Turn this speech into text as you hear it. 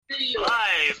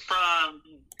Live from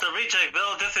the Reject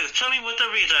Bill, this is Chilling with the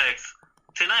Rejects.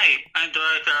 Tonight, I'm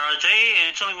Director RJ,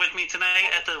 and chilling with me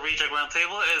tonight at the Reject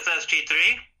Roundtable is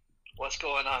SG3. What's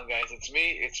going on, guys? It's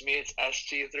me, it's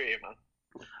SG3, man.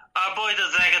 Our boy, the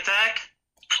Zag Attack.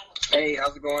 Hey,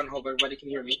 how's it going? Hope everybody can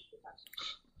hear me.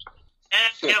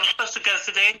 And we have a special guest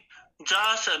today,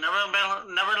 Josh of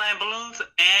Neverland Balloons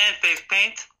and Face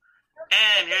Paint.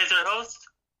 And here's your host,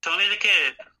 Tony the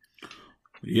Kid.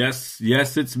 Yes,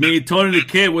 it's me, Tony the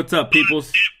Kid. What's up,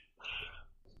 peoples?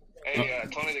 Hey,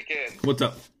 Tony the Kid. What's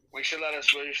up? We should let our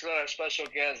special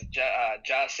guest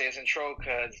Josh say his intro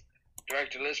because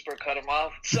Director Lisper cut him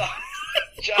off. So,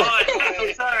 Josh,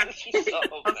 I'm sorry.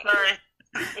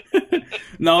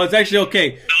 No, it's actually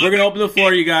okay. We're gonna open the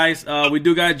floor, you guys. We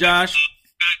do got Josh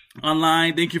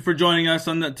online. Thank you for joining us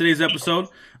on today's episode.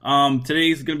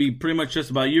 Today's gonna be pretty much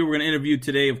just about you. We're gonna interview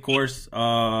today, of course.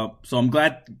 So I'm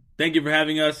glad. Thank you for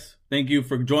having us. Thank you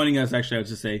for joining us. Actually, I would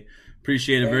just say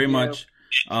appreciate it very much.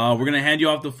 We're going to hand you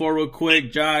off the floor real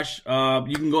quick. Josh,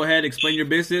 you can go ahead, explain your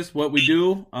business, what we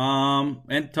do,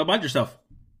 and tell about yourself.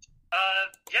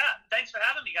 Thanks for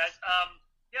having me, guys.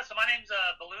 So my name's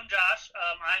Balloon Josh.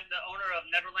 I'm the owner of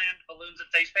Neverland Balloons and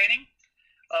Face Painting.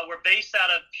 We're based out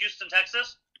of Houston,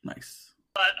 Texas. Nice.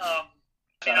 But I'm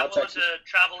willing to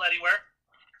travel anywhere.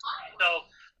 So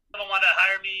if someone wanted to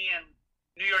hire me in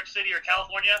New York City or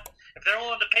California, if they're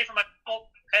willing to pay for my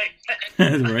hey,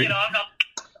 right. I'm not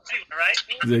anywhere, right?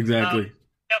 Exactly.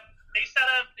 Based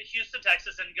out of Houston,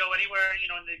 Texas, and go anywhere,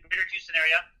 in the greater Houston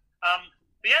area.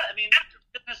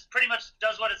 Business pretty much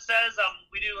does what it says.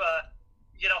 We do,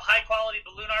 high quality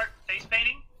balloon art, face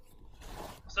painting.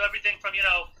 So everything from,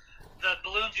 the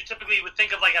balloons you typically would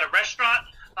think of like at a restaurant,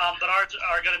 but ours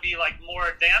are going to be like more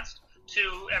advanced,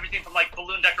 to everything from like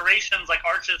balloon decorations, like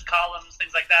arches, columns,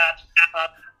 things like that.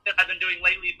 I've been doing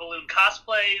lately balloon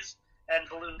cosplays and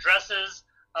balloon dresses,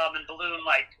 and balloon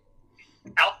like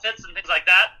outfits and things like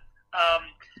that.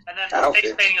 And then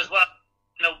face painting as well.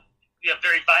 We have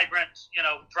very vibrant,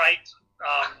 bright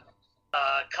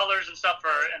colors and stuff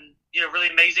and really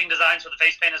amazing designs for the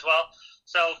face paint as well.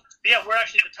 So we're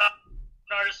actually the top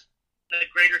artists in the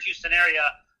greater Houston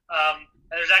area.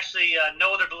 And there's actually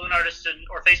no other balloon artist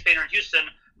or face painter in Houston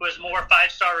who has more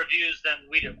 5-star reviews than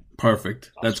we do.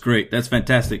 Perfect. That's great. That's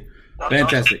fantastic.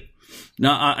 Fantastic.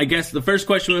 Now, I guess the first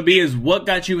question would be is what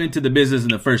got you into the business in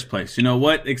the first place?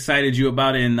 What excited you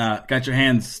about it and got your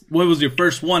hands, what was your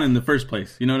first one in the first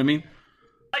place? You know what I mean?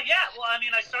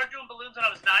 I started doing balloons when I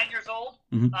was 9 years old.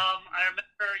 Mm-hmm. I remember,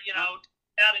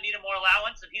 Dad, I needed more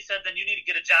allowance, and he said, then you need to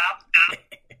get a job.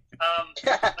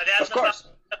 My dad said, I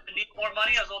need more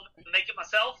money. I was able to make it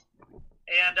myself.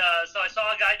 And so I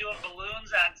saw a guy doing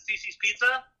balloons at Cece's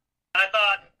Pizza, and I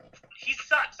thought, he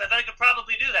sucks. I thought I could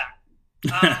probably do that.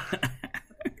 I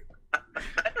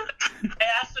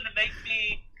asked him to make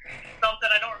me something,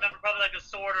 I don't remember, probably like a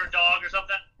sword or a dog or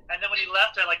something. And then when he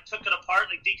left, I took it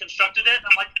apart, deconstructed it. And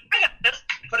I'm like, I got this.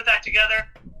 Put it back together,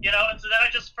 And so then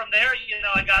from there,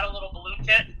 I got a little balloon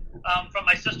kit from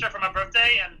my sister for my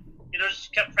birthday, and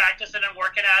just kept practicing and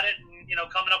working at it, and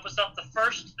coming up with stuff. The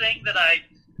first thing that I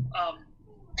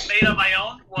made on my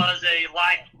own was a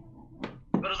lion,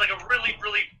 but it was like a really,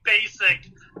 really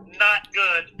basic, not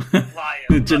good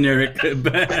lion. Generic.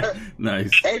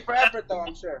 Nice. Hey, for effort though,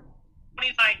 I'm sure.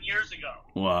 29 years ago.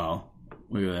 Wow.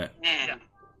 Look at that. Yeah.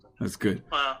 That's good.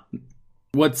 Wow.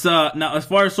 What's now as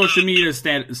far as social media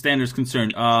standards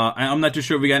concerned? I'm not too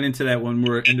sure if we got into that when we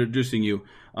were introducing you.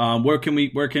 Where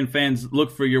can fans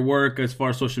look for your work as far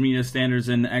as social media standards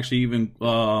and actually even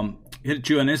hit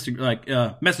you on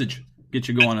Instagram, message, get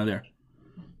you going on there?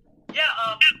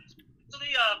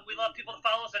 We love people to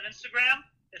follow us on Instagram.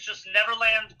 It's just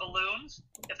Neverland Balloons.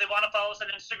 If they want to follow us on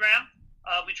Instagram,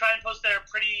 we try and post there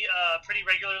pretty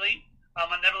regularly on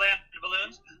Neverland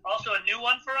Balloons. Also, a new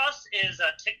one for us is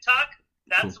TikTok.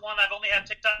 That's one I've only had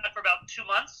TikTok for about 2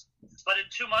 months, but in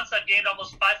 2 months I've gained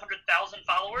almost 500,000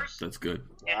 followers. That's good.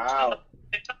 Wow.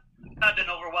 TikTok has been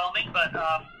overwhelming, but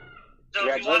so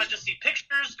if you want to just see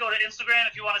pictures, go to Instagram.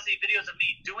 If you want to see videos of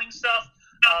me doing stuff,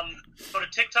 go to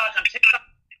TikTok. On TikTok,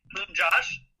 Balloon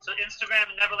Josh. So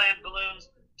Instagram, Neverland Balloons.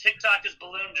 TikTok is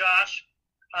Balloon Josh.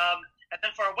 And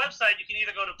then for our website, you can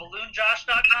either go to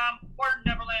balloonjosh.com or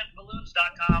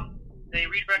neverlandballoons.com. They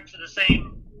redirect to the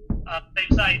same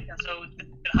site, and so you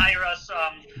can hire us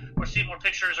or see more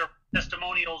pictures or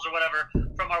testimonials or whatever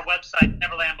from our website,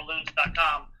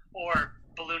 neverlandballoons.com or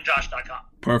balloonjosh.com.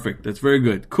 Perfect. That's very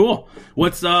good. Cool.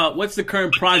 What's the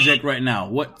current project right now?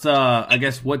 What's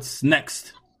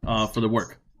next for the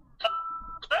work?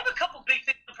 I have a couple big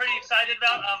things I'm pretty excited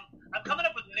about. I'm coming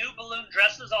up with new balloon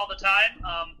dresses all the time.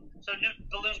 so new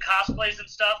balloon cosplays and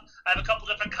stuff. I have a couple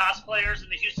different cosplayers in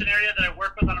the Houston area that I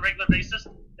work with on a regular basis,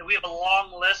 and we have a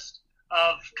long list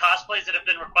of cosplays that have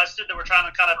been requested that we're trying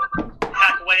to kind of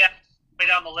hack way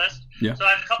down the list. Yeah. So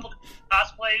I have a couple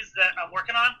cosplays that I'm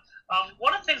working on.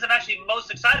 One of the things I'm actually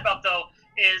most excited about, though,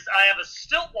 is I have a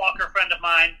stilt walker friend of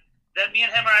mine that me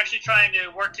and him are actually trying to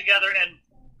work together and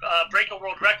break a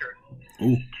world record.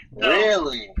 Ooh. So,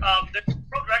 Really? the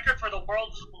world record for the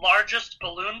world's largest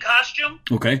balloon costume.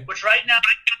 Okay. Which right now,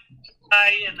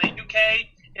 in the UK,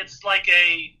 it's like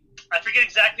I forget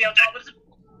exactly how tall, but it's a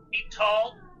feet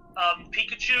tall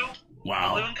Pikachu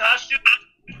balloon costume.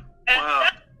 And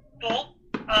that's cool.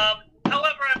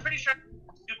 However, I'm pretty sure I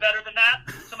can do better than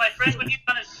that. So my friend, when he's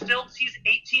on his stilts, he's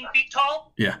 18 feet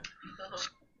tall. Yeah.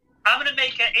 I'm going to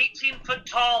make an 18-foot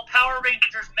tall Power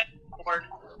Rangers mega board.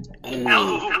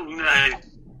 Oh, nice.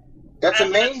 That's as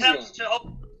an amazing. attempt to hope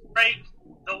to break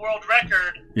the world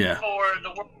record for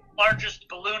the world's largest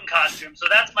balloon costume. So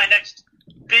that's my next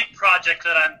big project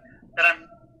that I'm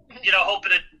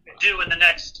hoping to do in the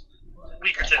next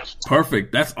week or two.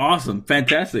 Perfect. That's awesome.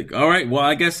 Fantastic. All right. Well,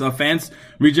 I guess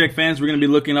Reject fans, we're going to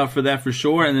be looking out for that for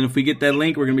sure. And then if we get that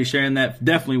link, we're going to be sharing that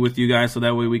definitely with you guys, so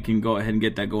that way we can go ahead and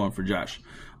get that going for Josh.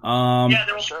 There will be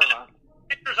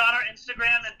pictures on our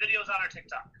Instagram and videos on our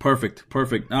TikTok.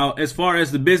 Perfect. Now, as far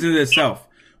as the business itself,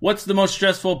 what's the most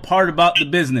stressful part about the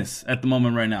business at the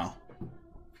moment right now?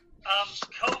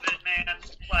 COVID, man.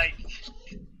 Like,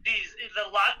 the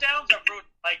lockdowns are brutal.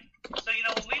 Like, so,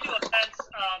 when we do events,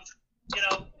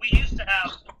 we used to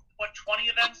have, 20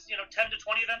 events, 10 to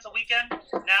 20 events a weekend.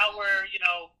 Now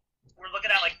we're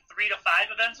looking at like 3 to 5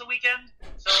 events a weekend.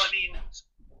 So, I mean,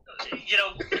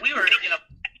 we were,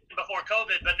 before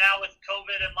COVID, but now with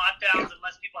COVID and lockdowns and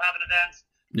less people having events,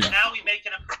 now we make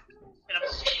it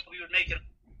we would make it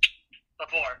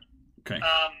before. Okay.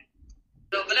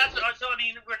 But that's so. I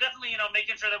mean, we're definitely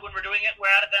making sure that when we're doing it, we're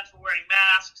at events, we're wearing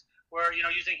masks, we're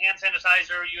using hand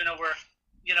sanitizer. We're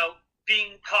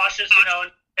being cautious,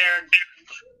 and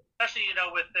especially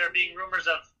with there being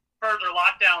rumors of further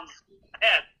lockdowns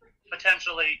ahead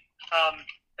potentially.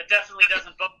 It definitely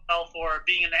doesn't bode well for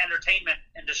being in the entertainment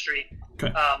industry. Okay.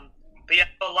 But yeah,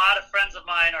 a lot of friends of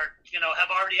mine are,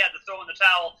 have already had to throw in the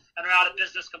towel and are out of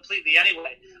business completely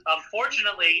anyway.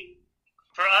 Fortunately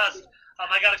for us,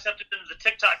 I got accepted into the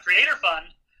TikTok Creator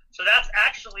Fund, so that's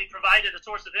actually provided a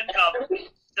source of income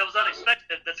that was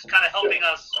unexpected. That's kind of helping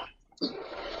us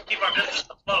keep our business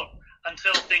afloat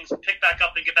until things pick back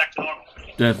up and get back to normal.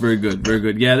 That's very good. Very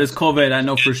good. Yeah, this COVID, I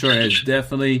know for sure, has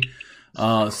definitely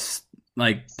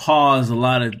pause a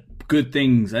lot of good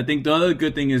things. I think the other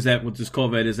good thing is that with this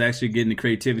COVID is actually getting the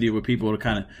creativity where people to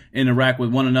kind of interact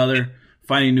with one another,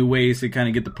 finding new ways to kind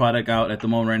of get the product out at the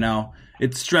moment right now.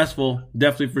 It's stressful,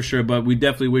 definitely for sure, but we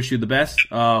definitely wish you the best.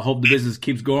 Hope the business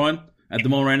keeps going at the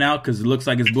moment right now because it looks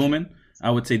like it's booming. I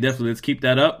would say definitely let's keep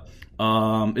that up.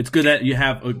 It's good that you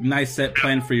have a nice set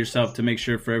plan for yourself to make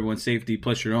sure for everyone's safety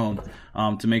plus your own,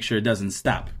 to make sure it doesn't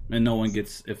stop and no one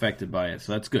gets affected by it.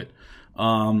 So that's good.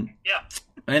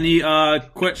 Any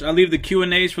questions? I'll leave the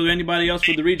Q&As for anybody else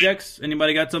with the rejects.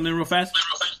 Anybody got something real fast?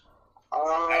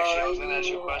 Actually, I was going to ask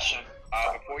you a question.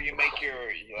 Before you make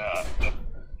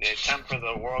the attempt for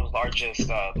the world's largest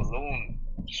balloon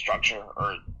structure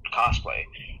or cosplay,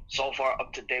 so far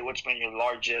up to date, what's been your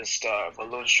largest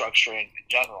balloon structure in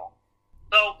general?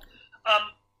 So,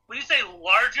 when you say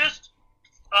largest,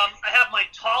 I have my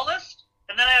tallest,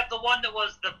 and then I have the one that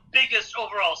was the biggest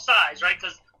overall size, right?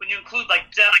 Because when you include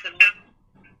like depth and width,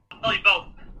 I'll tell you both.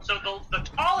 So the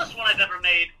tallest one I've ever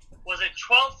made was a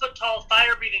 12-foot tall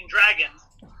fire-breathing dragon.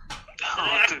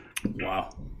 Wow.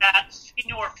 At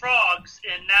Senior Frogs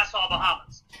in Nassau,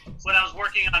 Bahamas, when I was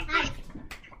working on cruise.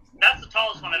 That's the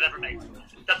tallest one I've ever made.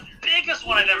 The biggest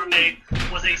one I've ever made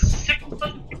was a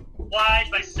 6-foot wide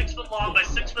by 6 foot long by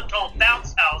 6 foot tall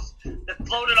bounce house that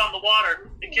floated on the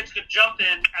water and kids could jump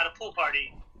in at a pool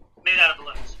party made out of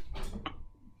balloons.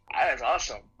 That is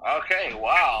awesome. Okay,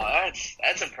 wow,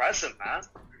 that's impressive, man.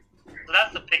 So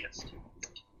that's the biggest.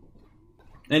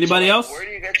 Anybody else? Where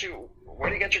do you get your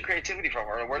creativity from,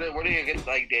 or where do you get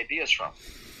like the ideas from?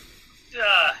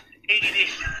 ADD.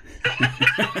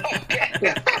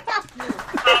 Okay.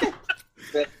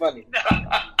 That's funny.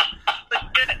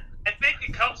 Legit. I think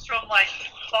it comes from like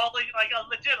falling,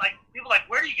 legit. Like people are like,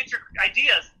 where do you get your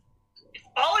ideas?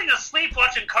 Falling asleep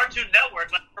watching Cartoon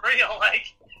Network, like for real, like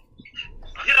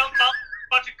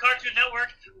watching Cartoon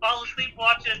Network, fall asleep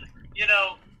watching,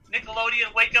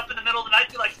 Nickelodeon, wake up in the middle of the night,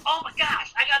 be like, oh my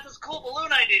gosh, I got this cool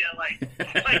balloon idea,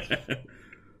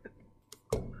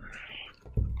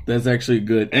 That's actually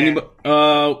good. Anybody?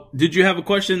 Did you have a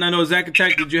question? I know Zach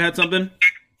Attack. Did you have something?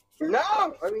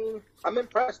 No, I mean, I'm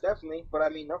impressed, definitely. But, I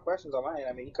mean, no questions on mine.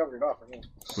 I mean, he covered it all for me.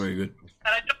 Very good.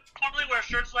 And I don't normally wear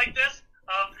shirts like this.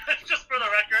 Just for the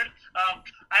record,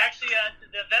 I actually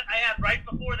the event I had right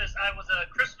before this, I was a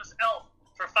Christmas elf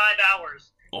for 5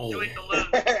 hours doing balloons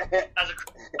as a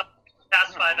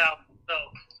past 5 hours. So,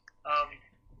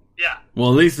 yeah.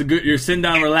 Well, at least you're sitting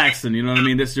down relaxing. You know what I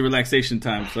mean? This is your relaxation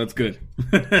time, so that's good.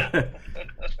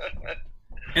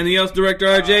 Anything else, Director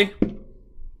RJ?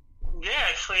 Yeah,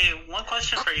 actually, one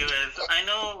question for you is, I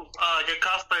know your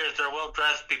cosplayers are well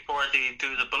dressed before they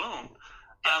do the balloon.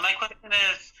 My question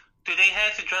is, do they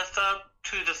have to dress up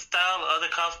to the style of the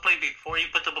cosplay before you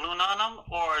put the balloon on them,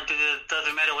 or does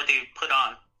it matter what they put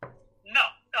on? No.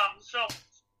 So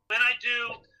when I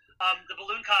do the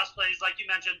balloon cosplays, like you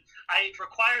mentioned, I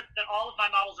require that all of my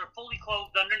models are fully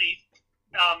clothed underneath.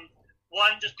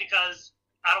 One, just because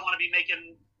I don't want to be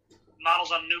making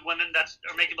models on nude women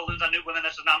or making balloons on nude women.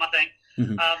 That's just not my thing.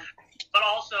 Mm-hmm. But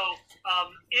also,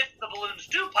 if the balloons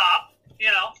do pop,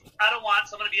 I don't want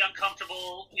someone to be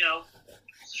uncomfortable,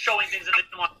 showing things that they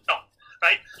don't want to show,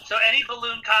 right? So any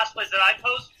balloon cosplays that I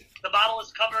post, the model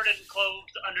is covered and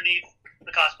clothed underneath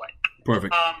the cosplay.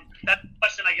 Perfect. That's a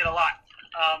question I get a lot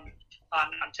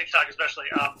on TikTok especially.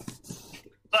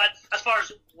 But as far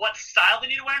as what style they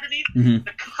need to wear underneath, Mm-hmm.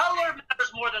 the color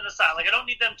matters more than the style. Like, I don't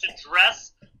need them to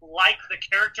dress like the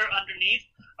character underneath,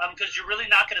 because you're really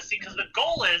not going to see, because the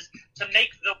goal is to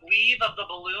make the weave of the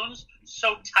balloons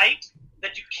so tight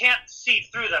that you can't see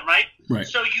through them, right? Right.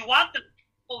 So you want them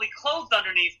fully clothed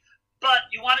underneath, but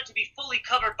you want it to be fully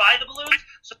covered by the balloons,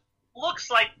 so it looks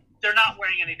like they're not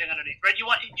wearing anything underneath, right?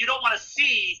 You don't want to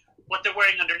see what they're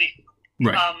wearing underneath,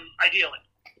 Right. Ideally.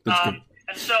 That's good.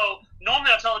 And so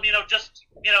normally I'll tell them, just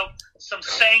some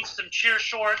Spanx, some cheer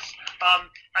shorts.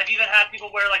 I've even had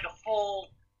people wear like a full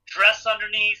dress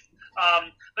underneath.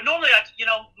 But normally,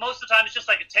 most of the time it's just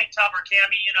like a tank top or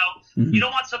cami. Mm-hmm. You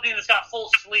don't want something that's got full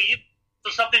sleeve.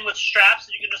 So something with straps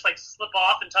that you can just like slip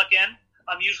off and tuck in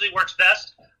usually works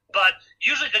best. But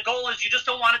usually the goal is you just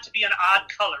don't want it to be an odd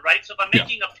color, right? So if I'm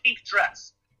making a pink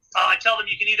dress, I tell them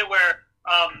you can either wear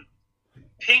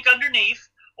pink underneath,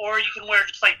 or you can wear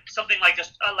just like something like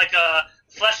a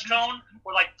flesh tone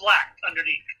or like black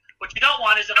underneath. What you don't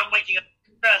want is, if I'm making a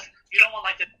dress, you don't want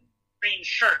like a green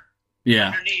shirt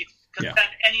underneath, because then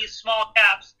any small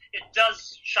gaps, it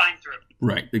does shine through.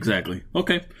 Right, exactly.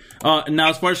 Okay. Now,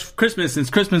 as far as Christmas,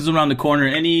 since Christmas is around the corner,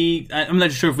 I'm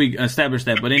not sure if we established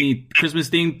that, but any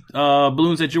Christmas-themed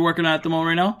balloons that you're working on at the moment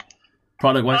right now?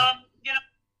 Product-wise? I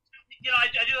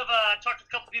do have talked to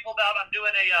a couple of people about, I'm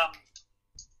doing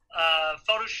a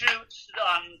photo shoot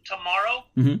tomorrow.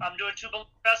 Mm-hmm. I'm doing 2 balloon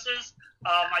dresses.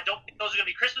 I don't think those are going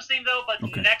to be Christmas-themed, though, but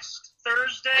Okay. next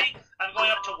Thursday, I'm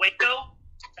going up to Waco,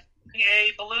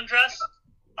 a balloon dress.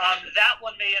 That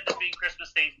one may end up being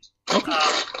Christmas themed. Okay.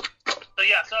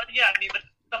 I mean, but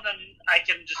something I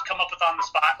can just come up with on the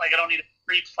spot. Like, I don't need to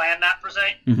pre-plan that per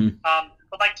se. Mm-hmm.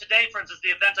 But like today, for instance,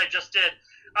 the event I just did,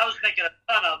 I was making a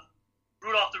ton of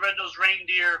Rudolph the Red-Nosed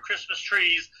Reindeer, Christmas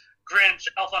trees, Grinch,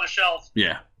 Elf on a Shelf.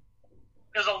 Yeah.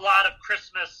 There's a lot of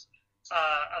Christmas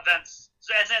events.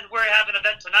 And then we're having an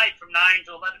event tonight from 9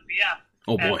 to 11 p.m.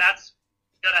 Oh, boy. And that's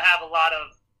going to have a lot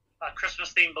of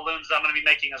Christmas-themed balloons that I'm going to be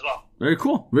making as well. Very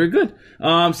cool. Very good.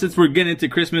 Since we're getting into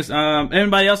Christmas,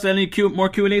 anybody else have any more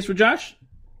Q&As for Josh?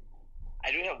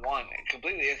 I do have one.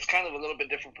 Completely, it's kind of a little bit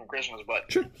different from Christmas,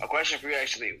 but Sure. a question for you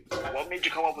actually. What made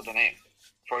you come up with the name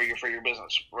for your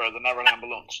business, for the Neverland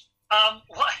Balloons?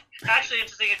 Well, actually,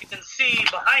 interesting, if you can see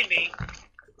behind me,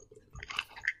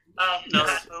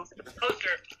 the poster,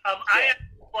 I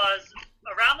was,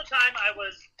 around the time I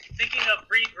was thinking of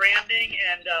rebranding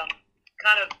and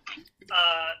kind of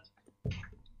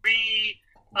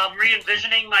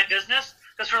re-envisioning my business,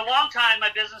 because for a long time my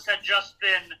business had just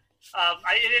been,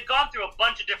 it had gone through a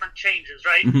bunch of different changes,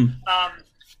 right? Mm-hmm.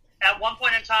 At one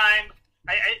point in time,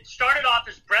 I started off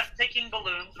as Breathtaking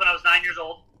Balloons when I was 9 years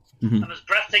old. Mm-hmm. It was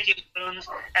Breathtaking Balloons,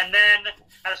 and then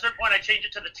at a certain point I changed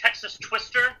it to the Texas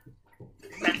Twister,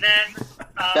 and then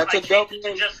I changed it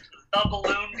to just the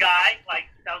Balloon Guy, like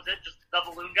that was it, just the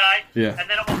Balloon Guy. Yeah. And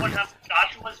then at one point in time,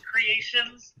 Joshua's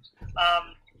Creations.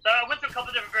 So I went through a couple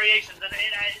of different variations,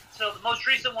 so the most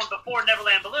recent one before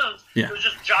Neverland Balloons, Yeah. it was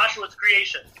just Joshua's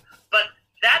Creations. But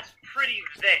that's pretty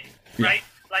vague, right?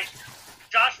 Like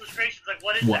Joshua's Creations, like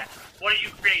what is that? What are you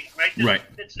creating, right? Right.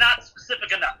 It's not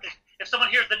specific enough. If someone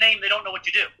hears the name, they don't know what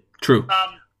you do. True.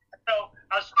 So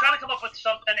I was trying to come up with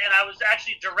something, and I was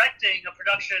actually directing a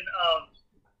production of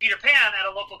Peter Pan at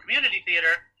a local community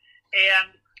theater,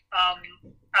 and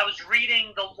I was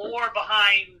reading the lore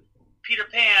behind Peter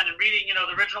Pan and reading, you know,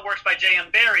 the original works by J.M.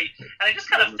 Barrie, and I just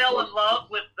kind of fell in love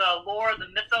with the lore, the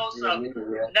mythos of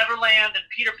Neverland and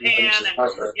Peter Pan, and,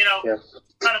 you know,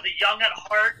 kind of the young at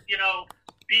heart, you know,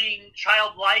 being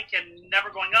childlike and never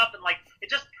growing up, and like it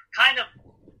just kind of,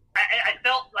 I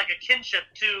felt like a kinship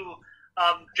to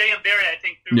J.M. Barrie, I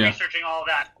think, through researching all of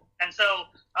that. And so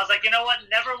I was like, you know what,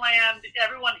 Neverland,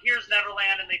 everyone hears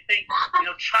Neverland and they think, you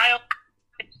know,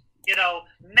 you know,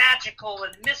 magical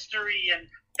and mystery and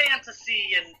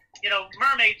fantasy and, you know,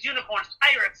 mermaids, unicorns,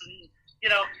 pirates, and, you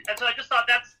know, and so I just thought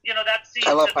that seems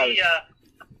to be a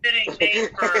fitting name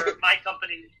for my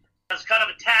company. As kind of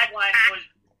a tagline was,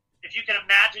 if you can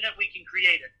imagine it, we can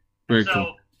create it. Very so,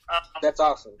 cool. That's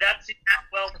awesome. That seems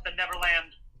well with the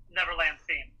Neverland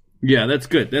theme. Yeah, that's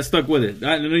good. That stuck with it.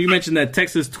 I know you mentioned that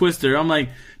Texas Twister. I'm like,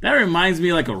 that reminds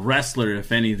me like a wrestler,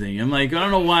 if anything. I'm like, I don't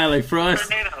know why. Like for us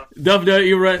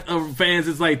WWE fans,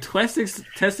 it's like Texas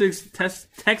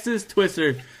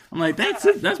Twister. I'm like,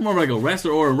 that's more like a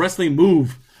wrestler or a wrestling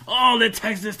move. Oh, the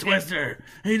Texas Twister.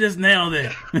 He just nailed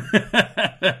it.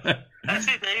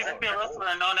 Actually, there used to be a wrestler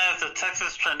known as the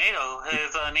Texas Tornado.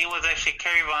 His name was actually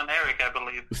Kerry Von Erich, I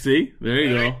believe. See? There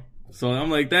you go. So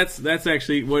I'm like, that's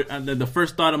actually what the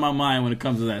first thought in my mind when it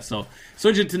comes to that. So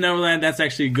switching to Neverland, that's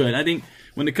actually good. I think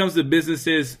when it comes to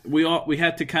businesses, we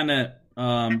have to kind of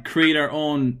create our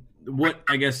own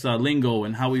lingo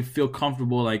and how we feel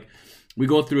comfortable. Like we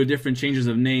go through different changes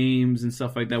of names and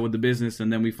stuff like that with the business,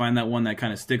 and then we find that one that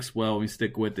kind of sticks well. We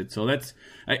stick with it. So that's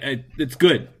it's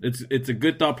good. It's a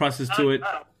good thought process to it,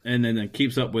 and then it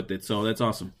keeps up with it. So that's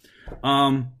awesome.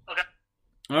 All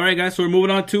right, guys. So we're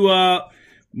moving on to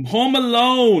Home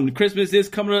Alone. Christmas is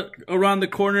coming around the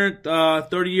corner.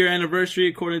 30-year anniversary,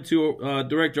 according to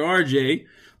Director RJ.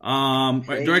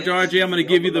 Director RJ, I'm going to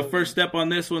give you the first step on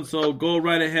this one, so go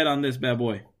right ahead on this bad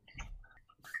boy.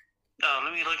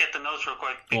 Let me look at the notes real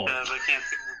quick because I can't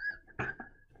see them.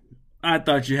 I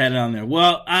thought you had it on there.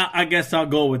 Well, I guess I'll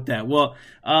go with that. Well,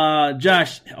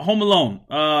 Josh, Home Alone.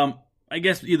 I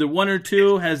guess either one or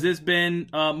two. Has this been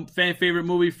fan favorite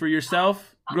movie for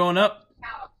yourself growing up?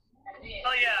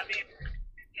 Oh yeah, I mean,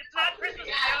 it's not Christmas if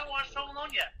you haven't watched Home Alone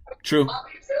yet. True.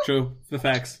 The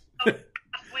facts.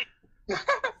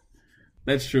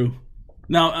 That's true.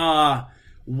 Now,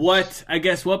 what's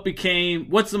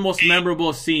the most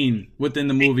memorable scene within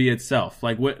the movie itself?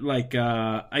 Like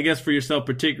I guess for yourself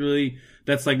particularly,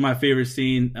 that's like my favorite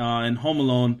scene in Home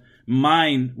Alone.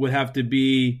 Mine would have to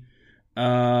be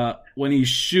when he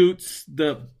shoots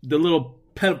the little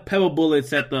pebble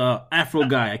bullets at the Afro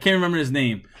guy. I can't remember his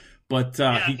name. But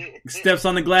he steps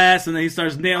on the glass and then he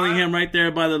starts nailing him right there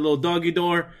by the little doggy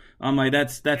door. I'm like,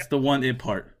 that's the one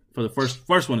part for the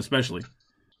first one especially.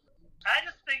 I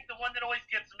just think the one that always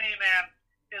gets me, man,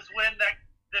 is when the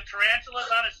tarantula's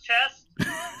on his chest.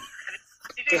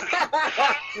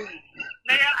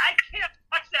 Man, I can't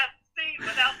watch that scene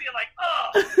without being like,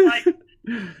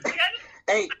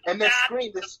 hey, and the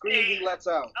scream he lets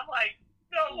out. I'm like,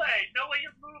 no way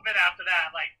you're moving after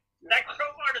that. Like that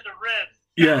crowbar to the ribs.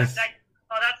 Yes.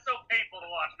 That's so painful to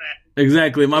watch, man.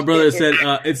 Exactly. My brother said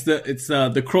it's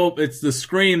the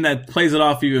scream that plays it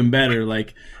off even better.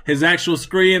 Like his actual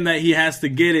scream that he has to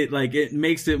get it, like it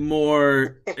makes it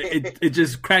more. It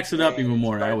just cracks it up even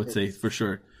more. I would say for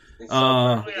sure. It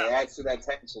adds to that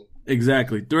tension.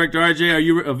 Exactly. Director RJ, are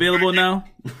you available now?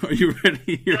 Are you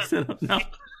ready? You're set up now. Did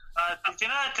you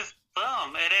know that this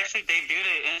film it actually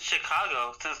debuted in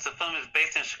Chicago since the film is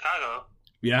based in Chicago?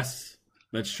 Yes.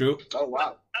 That's true. Oh,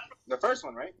 wow. The first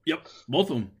one, right? Yep.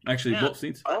 Both of them. Actually, both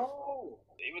scenes. Oh.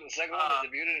 Even the second one that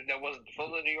debuted that wasn't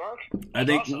filmed in New York? I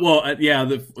think, awesome. well,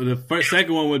 the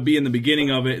second one would be in the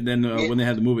beginning of it, and then when they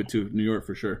had to move it to New York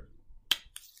for sure.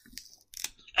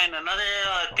 And another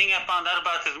thing I found out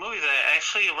about this movie is that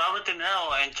actually Robert De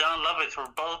Niro and John Lovitz were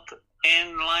both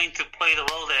in line to play the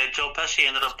role that Joe Pesci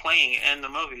ended up playing in the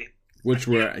movie. Which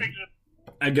were...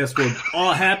 I guess we're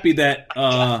all happy that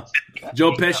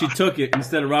Joe Pesci took it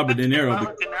instead of Robert De Niro.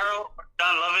 Robert De Niro,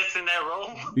 John Lovitz in that role?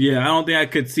 Yeah, I don't think I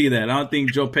could see that. I don't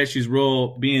think Joe Pesci's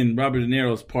role being Robert De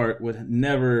Niro's part would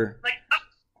never... Like,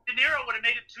 De Niro would have made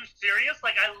it too serious.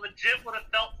 Like, I legit would have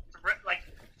felt, like,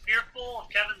 fearful of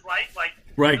Kevin's life. Like,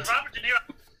 right. Robert De Niro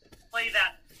play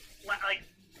that, like,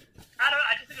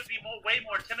 I just think it would be way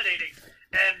more intimidating.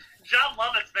 And John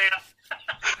Lovitz, man,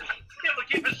 he would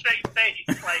keep a straight face.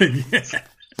 Like,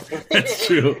 That's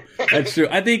true.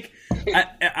 I think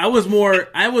I was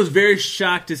very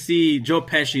shocked to see Joe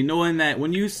Pesci, knowing that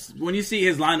when you see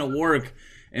his line of work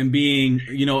and being,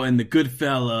 in the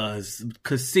Goodfellas,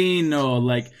 Casino,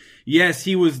 like, yes,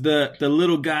 he was the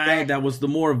little guy that was the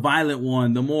more violent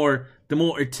one, the more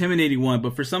intimidating one.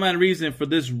 But for some odd reason, for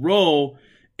this role,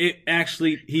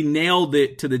 he nailed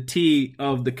it to the T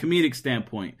of the comedic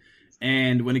standpoint.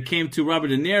 And when it came to Robert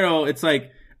De Niro, it's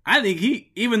like, I think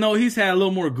even though he's had a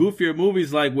little more goofier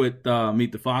movies like with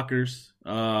Meet the Fockers,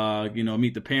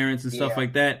 Meet the Parents and stuff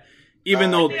like that,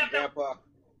 even though... Grandpa.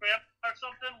 Or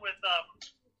something with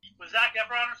Zac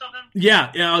Efron or something?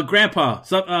 Yeah, Grandpa.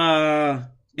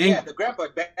 The Grandpa,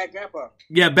 Bad Grandpa.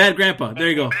 Yeah, Bad Grandpa. There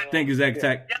you go. Thank you, Zach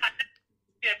Tech.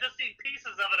 Yeah, just seeing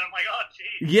pieces of it, I'm like, oh,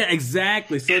 geez. Yeah,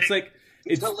 exactly. So it's like...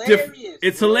 It's hilarious.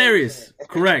 It's hilarious.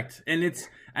 Correct. And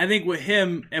I think with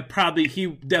him, he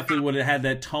definitely would have had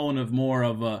that tone of more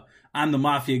of a, I'm the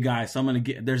mafia guy, so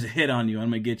there's a hit on you, I'm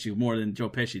gonna get you, more than Joe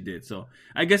Pesci did. So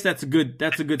I guess that's a good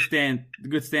stance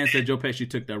that Joe Pesci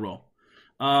took that role.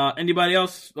 Anybody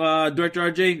else? Director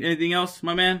RJ, anything else,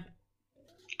 my man?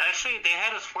 Actually, they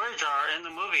had a swear jar in the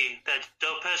movie that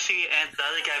Joe Pesci and the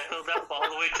other guy filled up all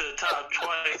the way to the top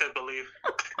twice, I believe.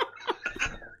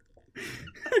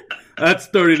 That's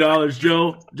 $30,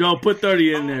 Joe. Joe, put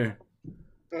 30 in there.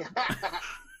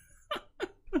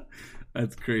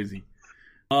 That's crazy.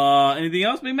 Anything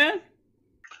else, big man?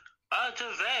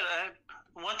 Just that.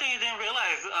 One thing I didn't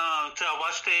realize till I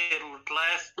watched it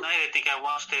last night, I think I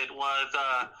watched it, was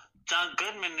John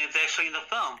Goodman is actually in the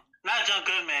film. Not John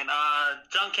Goodman,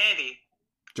 John Candy.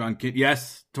 John Candy,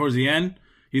 yes. Towards the end,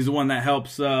 he's the one that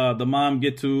helps the mom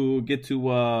get to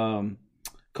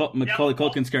Macaulay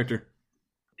Culkin's character.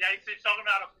 Yeah, he's talking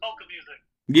about a polka music.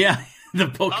 Yeah, the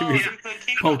polka music.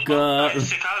 Polka.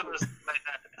 Chicago, like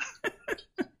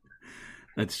that.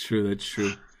 That's true.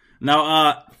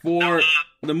 Now, for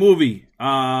the movie,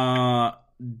 are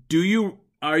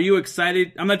you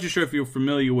excited? I'm not too sure if you're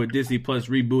familiar with Disney Plus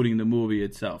rebooting the movie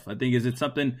itself. I think, is it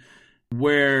something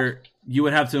where you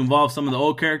would have to involve some of the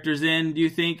old characters in, do you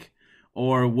think?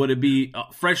 Or would it be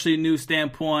a freshly new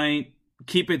standpoint,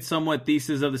 keep it somewhat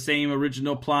thesis of the same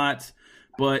original plots,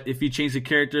 but if you change the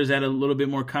characters, add a little bit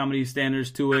more comedy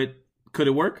standards to it, could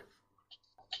it work?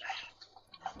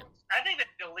 I think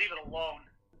they'll leave it alone.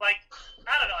 Like,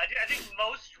 I don't know. I think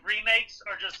most remakes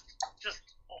are just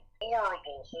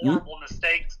horrible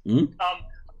mistakes. Mm-hmm.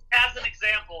 As an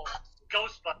example,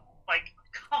 Ghostbusters. Like,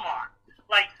 come on.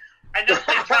 Like, I know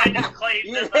they tried to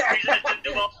claim that the reason it didn't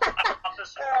do well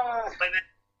was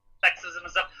sexism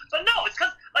and stuff, but no, it's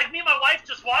because, like, me and my wife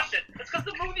just watched it. It's because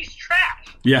the movie's trash.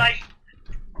 Yeah. Like,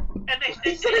 and they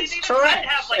even tried to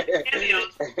have, like,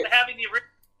 cameos, having the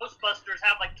original Ghostbusters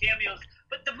have, like, cameos,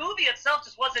 but the movie itself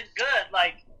just wasn't good.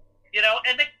 Like,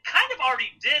 and they kind of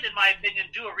already did, in my opinion,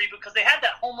 do a reboot, because they had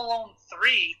that Home Alone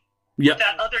 3 with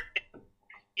that other, and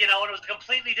it was a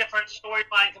completely different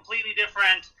storyline, completely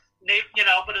different,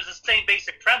 but it was the same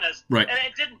basic premise. Right. And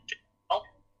it didn't do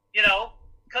well,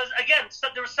 because, again,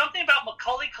 there was something about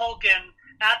Macaulay Culkin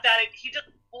at that, he just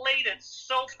played it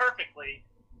so perfectly.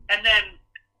 And then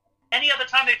any other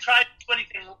time they tried to do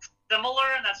anything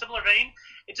similar in that similar vein,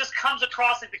 it just comes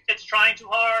across like the kid's trying too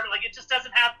hard. Like, it just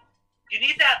doesn't have, you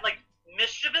need that, like,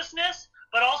 mischievousness,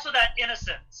 but also that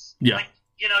innocence. Yeah. Like,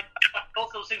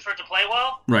 both those things for it to play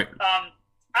well. Right. I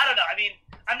don't know. I mean,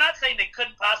 I'm not saying they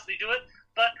couldn't possibly do it,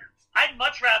 but I'd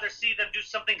much rather see them do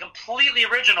something completely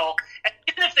original. And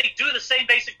even if they do the same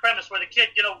basic premise where the kid,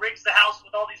 rigs the house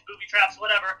with all these booby traps,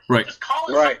 whatever, right. Just call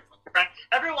it something different.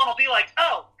 Everyone will be like,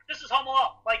 oh, this is Home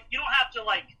Alone. Like, you don't have to,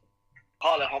 like...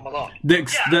 Call it Home Alone.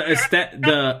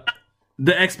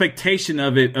 The expectation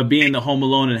of it, of being the Home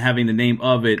Alone and having the name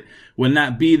of it, will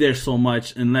not be there so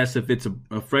much unless if it's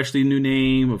a freshly new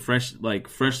name,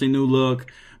 freshly new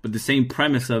look, but the same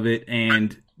premise of it,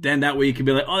 and then that way you can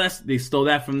be like, oh, they stole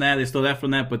that from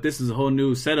that, but this is a whole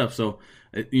new setup, so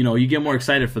you get more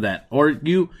excited for that, or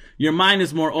your mind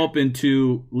is more open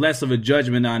to less of a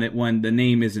judgment on it when the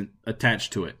name isn't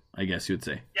attached to it, I guess you would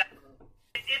say. Yeah,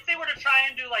 if they were to try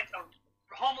and do like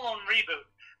a Home Alone reboot,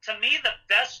 to me the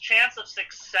best chance of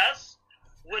success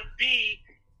would be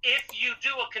if you do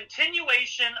a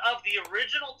continuation of the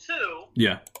original two.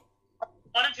 Yeah.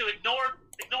 1 and 2, ignore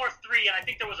 3, and I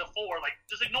think there was a 4. Like,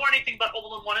 just ignore anything but Home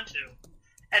Alone 1 and 2.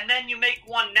 And then you make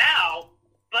one now,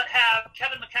 but have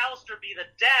Kevin McAllister be the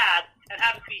dad and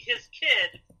have it be his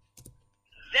kid.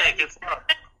 Then you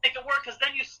make it work, because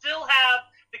then you still have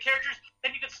the characters,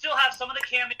 then you could still have some of the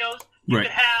cameos. You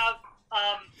could have,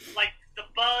 like, the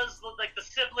Buzz, like the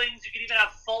siblings. You could even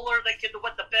have Fuller, the kid that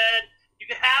wet the bed. You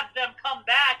could have them come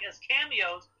back as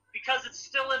cameos, because it's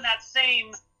still in that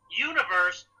same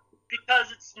universe,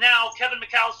 because it's now Kevin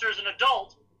McAllister as an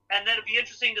adult, and then it'd be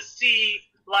interesting to see,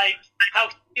 like, how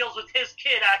he deals with his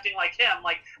kid acting like him.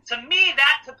 Like, to me,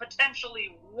 that could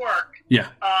potentially work. Yeah.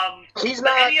 He's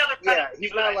not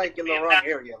like in the wrong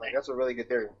area. Like, that's a really good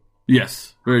theory.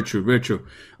 Yes, very true, very true.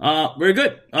 Very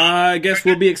good. I guess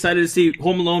we'll be excited to see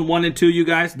Home Alone 1 and 2, you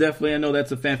guys. Definitely, I know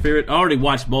that's a fan favorite. I already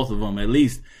watched both of them at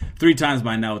least 3 times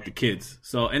by now with the kids.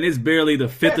 So, and it's barely the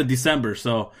 5th of December,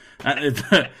 so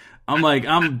I'm like,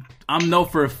 I'm know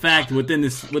for a fact within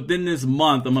this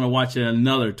month I'm gonna watch it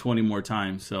another 20 more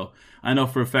times. So I know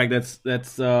for a fact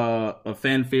that's a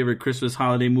fan favorite Christmas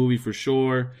holiday movie for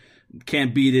sure.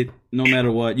 Can't beat it no matter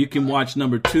what. You can watch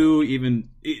number 2, even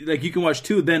like you can watch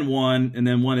 2 then 1 and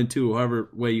then 1 and 2, however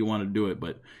way you want to do it.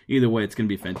 But either way, it's gonna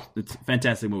be it's a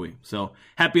fantastic movie. So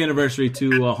happy anniversary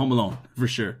to Home Alone for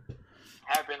sure.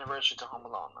 Happy anniversary to Home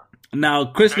Alone.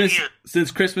 Now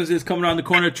since Christmas is coming around the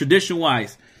corner, tradition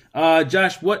wise,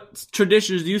 Josh, what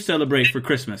traditions do you celebrate for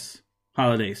Christmas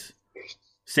holidays?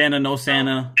 Santa, no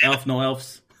Santa, elf, no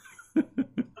elves. Church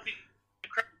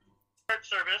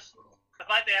service with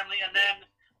my family, and then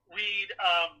we'd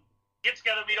get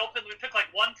together. We'd pick like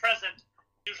one present,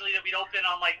 usually that we'd open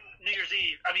on like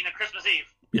Christmas Eve.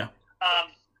 Yeah.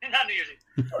 Not New Year's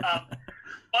Eve.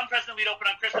 One present we'd open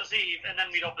on Christmas Eve, and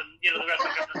then we'd open, the rest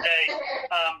of Christmas Day.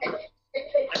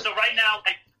 And so right now,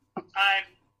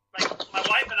 my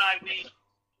wife and I, we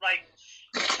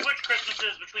switch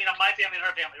Christmases between my family and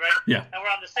her family, right? Yeah. And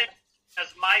we're on the same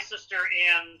as my sister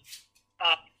and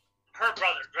her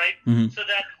brothers, right? Mm-hmm. So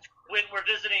that when we're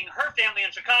visiting her family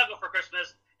in Chicago for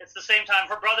Christmas, it's the same time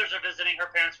her brothers are visiting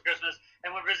her parents for Christmas,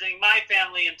 and we're visiting my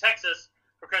family in Texas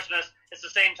for Christmas. It's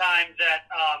the same time that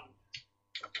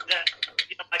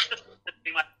my sister is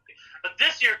visiting my family. But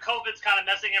this year, COVID's kind of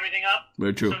messing everything up.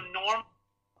 Very true. So normally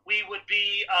we would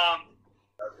be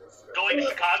going to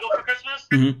Chicago for Christmas,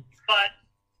 mm-hmm. but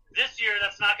this year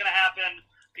that's not going to happen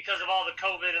because of all the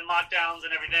COVID and lockdowns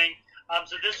and everything.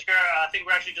 So this year, I think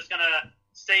we're actually just going to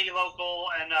stay local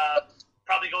and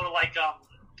probably go to like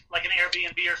an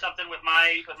Airbnb or something with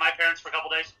my parents for a couple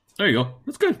days. There you go.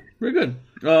 That's good. Very good.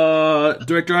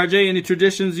 Director RJ, any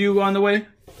traditions you on the way?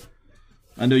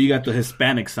 I know you got the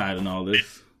Hispanic side and all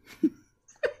this.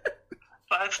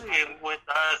 Well, actually, with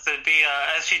us, it'd be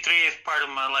SG3 is part of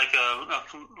my like a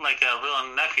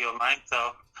real nephew of mine.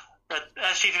 So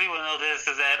SG3 will know this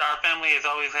is that our family has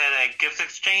always had a gifts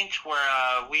exchange where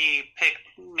we pick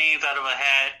names out of a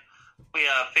hat. We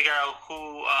figure out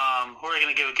who we're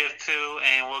going to give a gift to,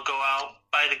 and we'll go out,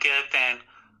 buy the gift, and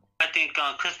I think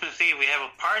on Christmas Eve we have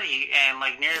a party, and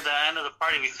like near the end of the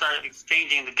party we start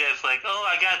exchanging the gifts, like, oh,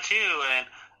 I got you, and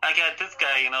I got this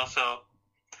guy, so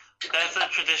that's a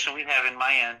tradition we have in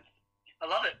my end. I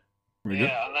love it.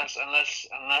 Yeah, unless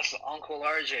Uncle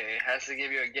RJ has to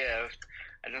give you a gift,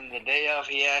 and then the day of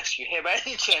he asks you, hey, by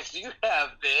any chance, do you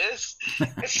have this?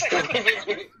 It's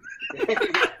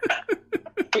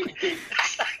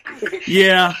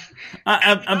Yeah,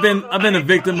 I've been a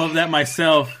victim of that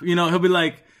myself. He'll be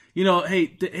like,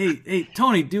 hey,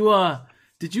 Tony,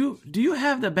 did you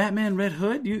have the Batman Red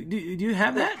Hood? Do you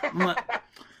have that? I'm like,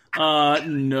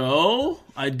 no,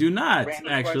 I do not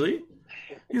actually.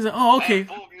 He's like, oh, okay. You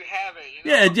have it,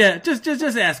 Yeah,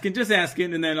 just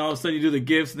asking, and then all of a sudden you do the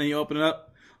gifts, and then you open it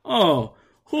up. Oh,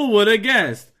 who would have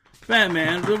guessed?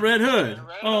 Batman the Red Hood.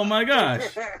 Oh my gosh.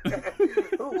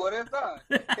 Who would have thought?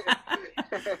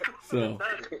 So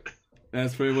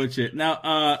that's pretty much it. Now,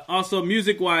 also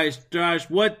music wise, Josh,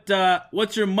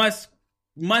 what's your must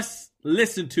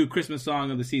listen to Christmas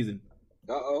song of the season?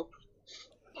 Uh-oh.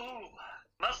 Ooh,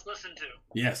 must listen to.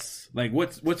 Yes. Like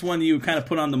what's one you kind of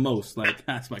put on the most? Like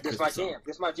that's my Christmas song.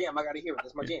 This my jam. I gotta hear it.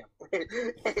 This my jam.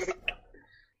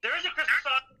 There is a Christmas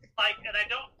song and I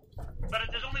don't, but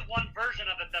there's only one version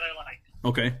of it that I like.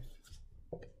 Okay.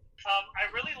 I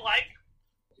really like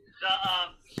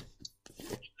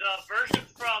the version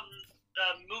from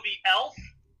the movie Elf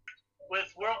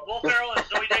with Will Ferrell and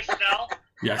Zooey Deschanel.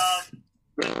 Yes.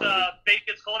 The Babe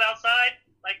Gets Cold Outside.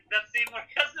 Like that scene where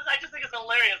I just think it's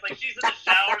hilarious. Like she's in the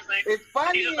shower saying, It's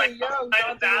funny, he's just like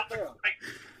outside the bathroom, like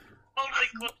totally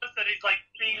clueless that he's like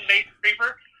being made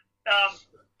creeper.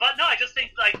 But no, I just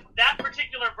think like that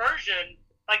particular version.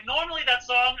 Like normally that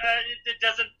song, it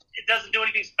doesn't do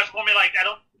anything special for me. Like I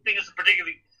don't think it's a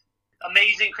particularly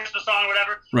amazing Christmas song or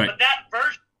whatever. Right. But that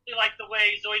version, I like the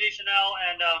way Zooey Deschanel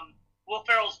and Will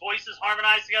Ferrell's voices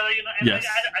harmonize together. And yes.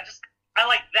 I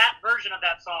like that version of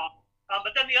that song.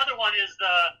 But then the other one is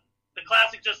the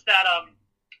classic, just that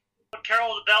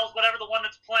Carol of the Bells, whatever, the one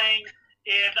that's playing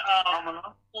in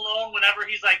Alone. Whenever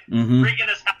he's like rigging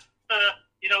his house to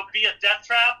be a death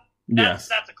trap. That's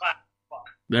a classic song.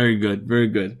 Very good, very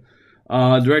good.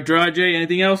 Director RJ,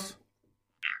 anything else?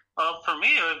 Well, for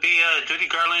me, it would be Judy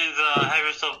Garland's "Have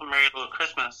Yourself a Merry Little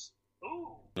Christmas."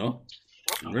 Ooh. Oh,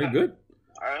 very good.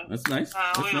 All right. That's nice.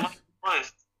 That's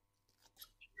nice.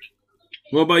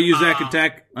 What about you, Zach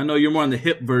Attack? I know you're more on the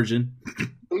hip version.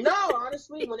 No,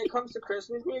 honestly, when it comes to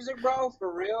Christmas music, bro,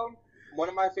 for real, one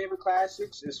of my favorite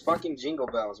classics is fucking Jingle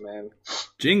Bells, man.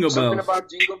 Jingle Bells. Something about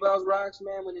Jingle Bells rocks,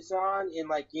 man, when it's on and,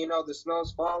 like, you know, the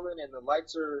snow's falling and the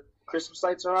Christmas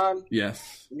lights are on.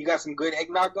 Yes. And you got some good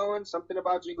eggnog going. Something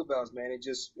about Jingle Bells, man. It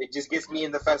just gets me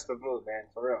in the festive mood, man,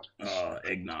 for real. Oh,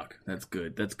 eggnog. That's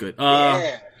good.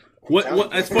 Yeah.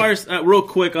 What as far as real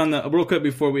quick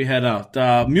before we head out,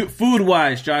 food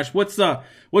wise, Josh, what's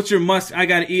your must I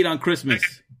gotta eat on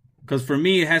Christmas? Because for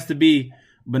me it has to be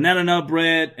banana nut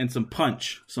bread and some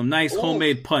punch, some nice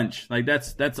homemade punch. Like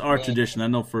that's our tradition. I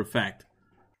know for a fact.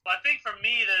 Well, I think for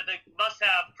me the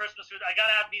must-have Christmas food, I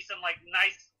gotta have me some like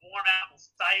nice warm apple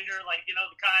cider, like the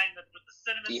kind that with the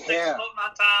cinnamon sticks floating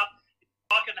on top. You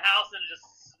walk in the house and it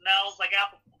just smells like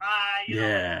apple pie.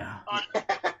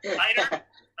 Cider.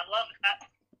 I love that.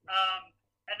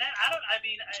 And then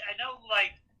I know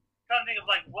like trying to think of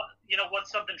like what's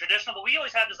something traditional, but we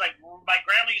always had this like my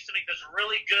grandma used to make this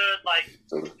really good like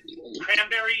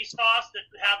cranberry sauce that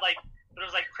had like it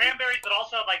was like cranberries but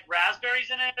also had like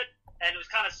raspberries in it, and it was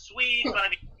kind of sweet.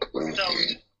 But so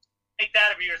make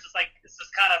that every year. It's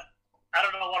just kind of I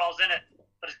don't know what all's in it,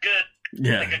 but it's good.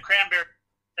 Yeah, like a cranberry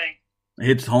thing.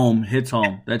 Hits home.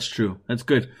 That's true. That's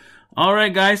good. All right,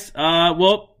 guys.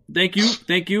 Well. Thank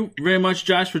you very much,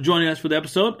 Josh, for joining us for the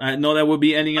episode. I know that we'll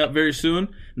be ending up very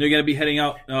soon. They're going to be heading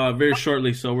out very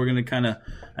shortly, so we're going to kind of,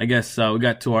 I guess, we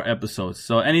got to our episodes.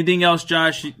 So anything else,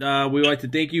 Josh, we would like to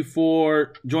thank you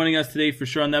for joining us today for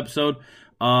sure on the episode.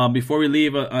 Before we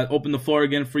leave, I open the floor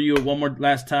again for you one more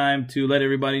last time to let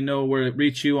everybody know where to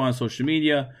reach you on social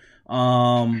media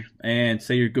and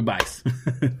say your goodbyes.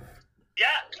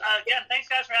 Again, thanks,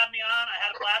 guys, for having me on. I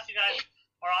had a blast. You guys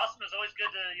are awesome. It's always good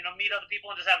to meet other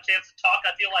people and just have a chance to talk.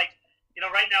 I feel like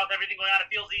right now with everything going on, it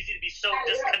feels easy to be so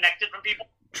disconnected from people.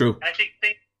 True. And I think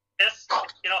this help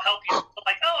you feel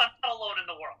like, oh, I'm not alone in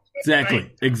the world. Exactly.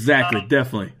 Right? Exactly.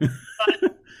 Definitely. But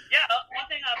one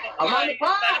thing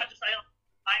before I just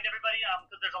remind everybody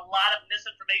because there's a lot of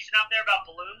misinformation out there about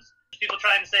balloons. People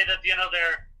trying to say that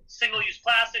they're single-use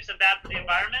plastics and bad for the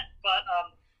environment, but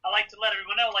I like to let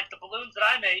everyone know like the balloons that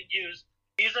I use.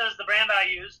 Visa is the brand I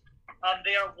use.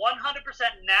 They are 100%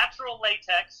 natural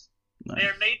latex. Nice. They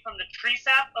are made from the tree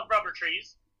sap of rubber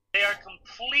trees. They are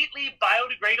completely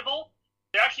biodegradable.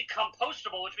 They're actually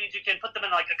compostable, which means you can put them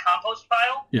in like a compost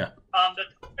pile. Yeah. They're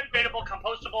biodegradable,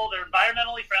 compostable. They're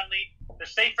environmentally friendly. They're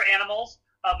safe for animals.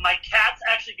 My cats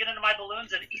actually get into my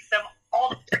balloons and eat them all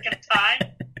the freaking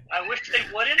time. I wish they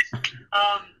wouldn't,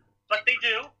 but they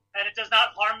do, and it does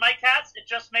not harm my cats. It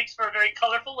just makes for a very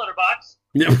colorful litter box.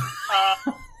 Yep.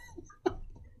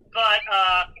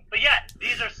 But yeah,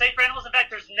 these are safe for animals. In fact,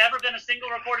 there's never been a single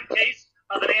recorded case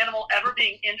of an animal ever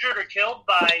being injured or killed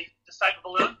by this type of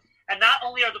balloon. And not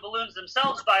only are the balloons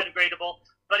themselves biodegradable,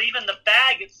 but even the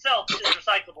bag itself is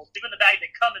recyclable. Even the bag they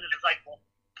come in is recyclable.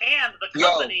 And the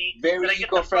company very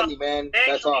eco-friendly, man.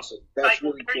 That's awesome. That's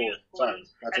really cool.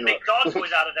 And make dog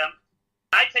toys out of them.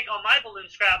 I take all my balloon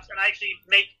scraps and I actually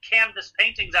make canvas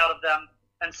paintings out of them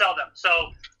and sell them. So,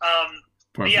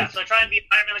 so I try and be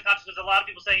environmentally conscious because a lot of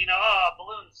people say,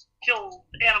 balloons kill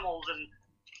animals and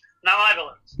not my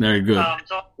balloons. Very good.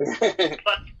 But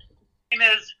my name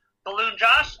is Balloon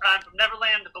Josh. I'm from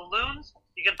Neverland Balloons.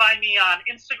 You can find me on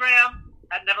Instagram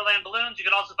at Neverland Balloons. You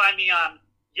can also find me on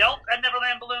Yelp at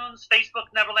Neverland Balloons, Facebook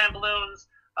Neverland Balloons,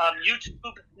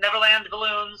 YouTube Neverland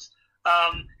Balloons,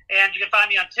 and you can find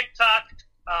me on TikTok,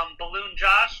 Balloon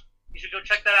Josh. You should go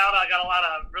check that out. I got a lot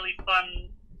of really fun,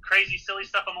 crazy, silly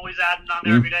stuff I'm always adding on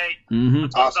there every day. Mm-hmm.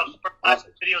 Awesome.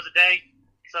 Videos a day.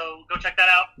 So go check that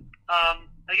out.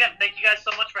 Again, thank you guys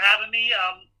so much for having me.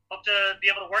 Hope to be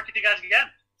able to work with you guys again.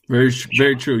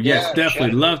 Very true. Yes,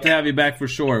 definitely. Love to have you back for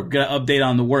sure. Get an update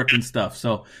on the work and stuff.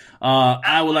 So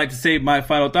I would like to say my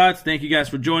final thoughts. Thank you guys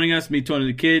for joining us. Me, Tony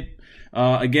the Kid.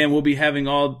 Again, we'll be having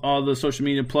all the social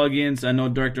media plugins. I know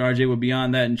Director RJ will be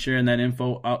on that and sharing that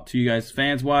info out to you guys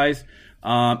fans-wise.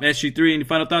 SG3, any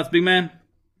final thoughts, big man?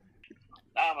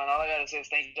 Nah, man, all I gotta say is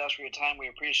thank you, Josh, for your time. We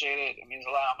appreciate it. It means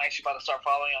a lot. I'm actually about to start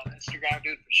following you on Instagram,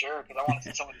 dude, for sure, because I want to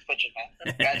see some of these pictures,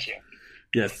 man. Got you.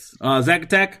 Yes. Zach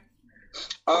Attack?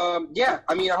 I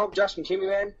hope Josh can hear me,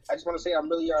 man. I just want to say I'm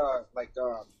really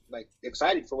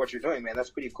excited for what you're doing, man.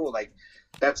 That's pretty cool. Like,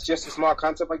 that's just a small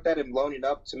concept like that and blowing it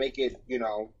up to make it,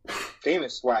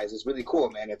 famous wise. It's really cool,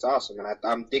 man. It's awesome, and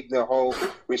I'm digging the whole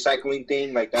recycling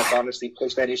thing. Like, that's honestly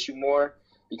pushed that issue more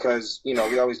because we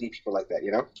always need people like that,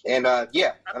 And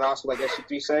and also like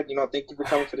SG3 said, thank you for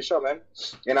coming to the show, man.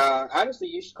 And honestly,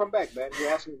 you should come back, man.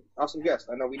 You're awesome guest.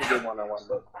 I know we didn't get one-on-one,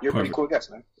 but you're a pretty cool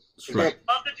guest, man. Right.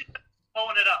 Love that you're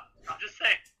blowing it up. I'm just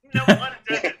saying, no one let it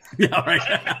Yeah, right.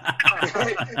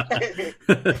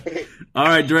 All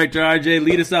right, Director RJ,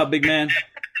 lead us out, big man.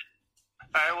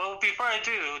 All right, well, before I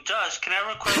do, Josh, can I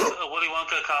request a Willy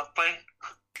Wonka cosplay?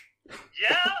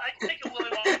 Yeah, I can take a Willy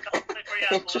Wonka cosplay for you.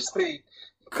 Interesting.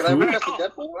 Can I request the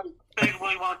Deadpool one? Big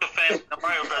Willy Wonka fan, a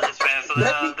Mario Brothers fan, so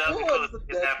that'll be cool to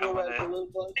get happen with it.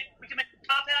 We can make the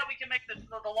top hat, we can make the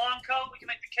long coat, we can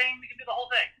make the cane, we can do the whole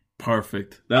thing.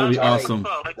 Perfect. That would be awesome.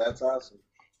 That's awesome.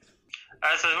 All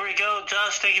right, so here we go.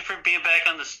 Josh, thank you for being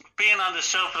on the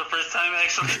show for the first time,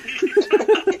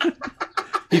 actually.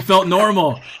 He felt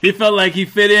normal. He felt like he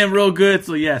fit in real good,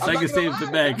 so yes, I can say him the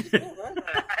bag. Back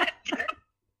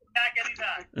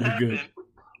anytime. Good.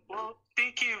 Well,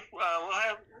 thank you. We'll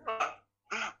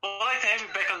like to have you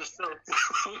back on the show.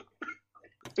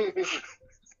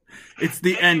 It's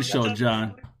the end show,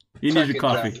 John. You need your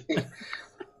coffee.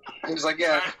 He's like,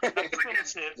 yeah.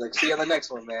 He's like, see you on the next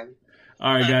one, man.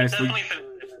 All right, guys.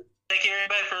 Thank you,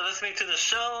 everybody, for listening to the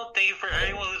show. Thank you for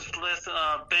anyone who's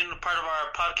been a part of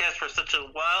our podcast for such a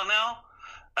while now.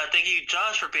 Thank you,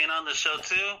 Josh, for being on the show,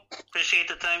 too. Appreciate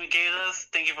the time you gave us.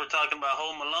 Thank you for talking about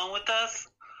Home Alone with us.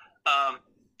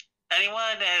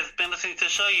 Anyone that has been listening to the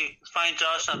show, you find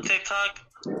Josh on TikTok,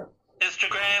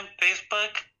 Instagram,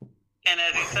 Facebook. And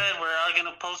as he said, we're all going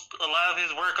to post a lot of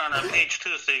his work on our page,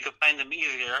 too, so you can find him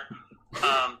easier.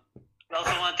 I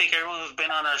also want to thank everyone who's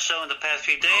been on our show in the past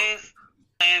few days.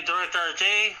 I am Director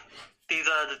RJ. These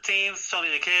are the teams,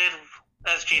 Sony the Kid,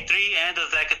 SG3, and the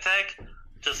Zack Attack.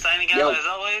 Just signing out as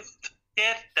always.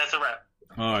 Kid, that's a wrap.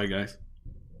 All right, guys.